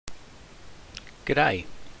G'day.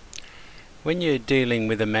 When you're dealing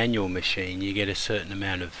with a manual machine, you get a certain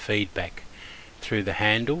amount of feedback through the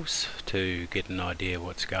handles to get an idea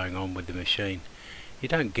what's going on with the machine. You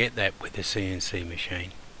don't get that with a CNC machine.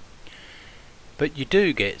 But you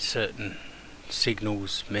do get certain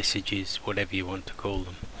signals, messages, whatever you want to call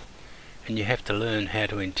them. And you have to learn how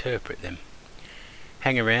to interpret them.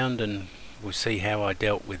 Hang around and we'll see how I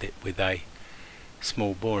dealt with it with a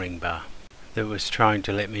small boring bar that was trying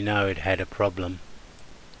to let me know it had a problem.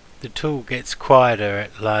 The tool gets quieter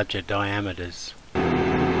at larger diameters.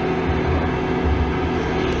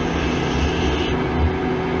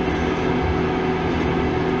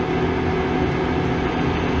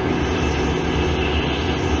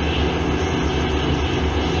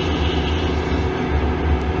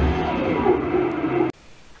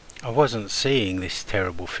 I wasn't seeing this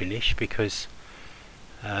terrible finish because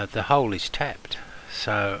the hole is tapped,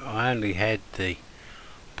 so I only had the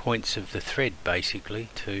points of the thread basically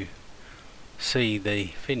to see the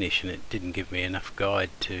finish, and it didn't give me enough guide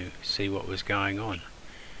to see what was going on.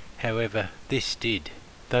 However, this did.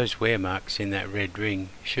 Those wear marks in that red ring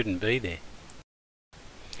shouldn't be there.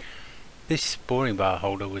 This boring bar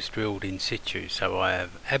holder was drilled in situ, so I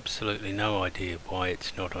have absolutely no idea why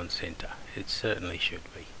it's not on center. It certainly should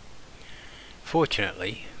be.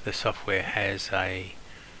 Fortunately, the software has a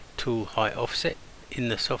tool height offset in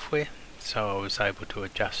the software, so I was able to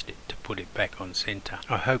adjust it to put it back on center.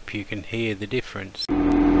 I hope you can hear the difference.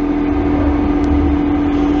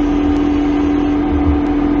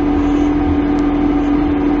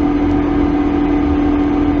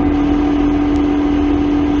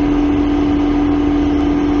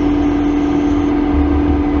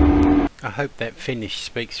 I hope that finish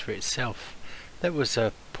speaks for itself. That was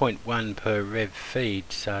a 0.1 per rev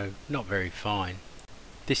feed, so not very fine.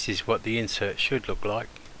 This is what the insert should look like.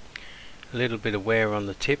 A little bit of wear on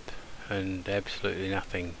the tip and absolutely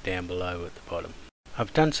nothing down below at the bottom.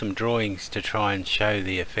 I've done some drawings to try and show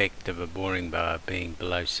the effect of a boring bar being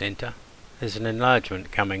below center. There's an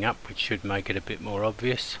enlargement coming up which should make it a bit more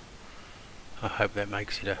obvious. I hope that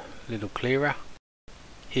makes it a little clearer.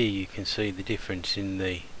 Here you can see the difference in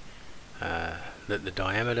the that the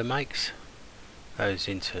diameter makes. Those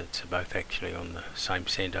inserts are both actually on the same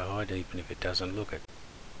center height, even if it doesn't look it.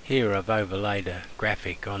 Here I've overlaid a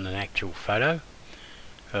graphic on an actual photo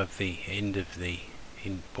of the end of the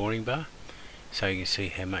boring bar, so you can see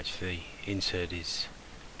how much the insert is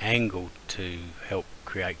angled to help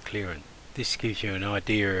create clearance. This gives you an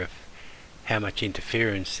idea of how much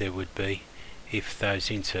interference there would be if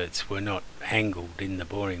those inserts were not angled in the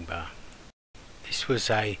boring bar. This was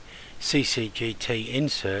a CCGT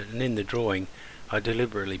insert, and in the drawing I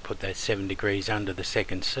deliberately put that 7 degrees under the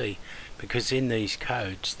second C, because in these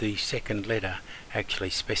codes the second letter actually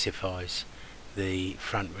specifies the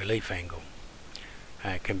front relief angle.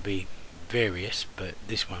 It can be various, but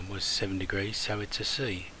this one was 7 degrees, so it's a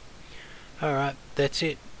C. Alright, that's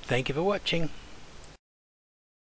it. Thank you for watching.